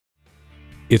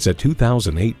It's a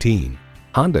 2018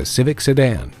 Honda Civic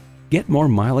sedan. Get more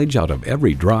mileage out of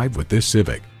every drive with this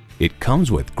Civic. It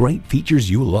comes with great features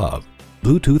you love: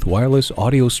 Bluetooth wireless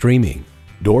audio streaming,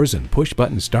 doors and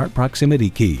push-button start proximity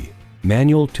key,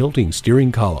 manual tilting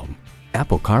steering column,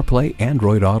 Apple CarPlay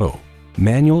Android Auto,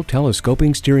 manual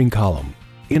telescoping steering column,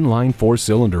 inline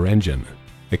 4-cylinder engine,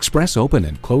 express open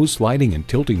and closed sliding and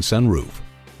tilting sunroof,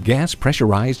 gas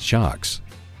pressurized shocks,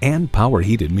 and power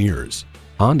heated mirrors.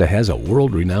 Honda has a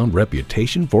world-renowned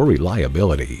reputation for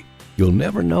reliability. You'll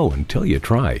never know until you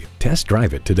try. Test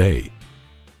drive it today.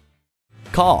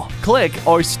 Call, click,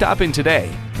 or stop in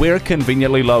today. We're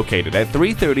conveniently located at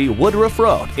 330 Woodruff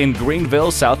Road in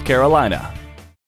Greenville, South Carolina.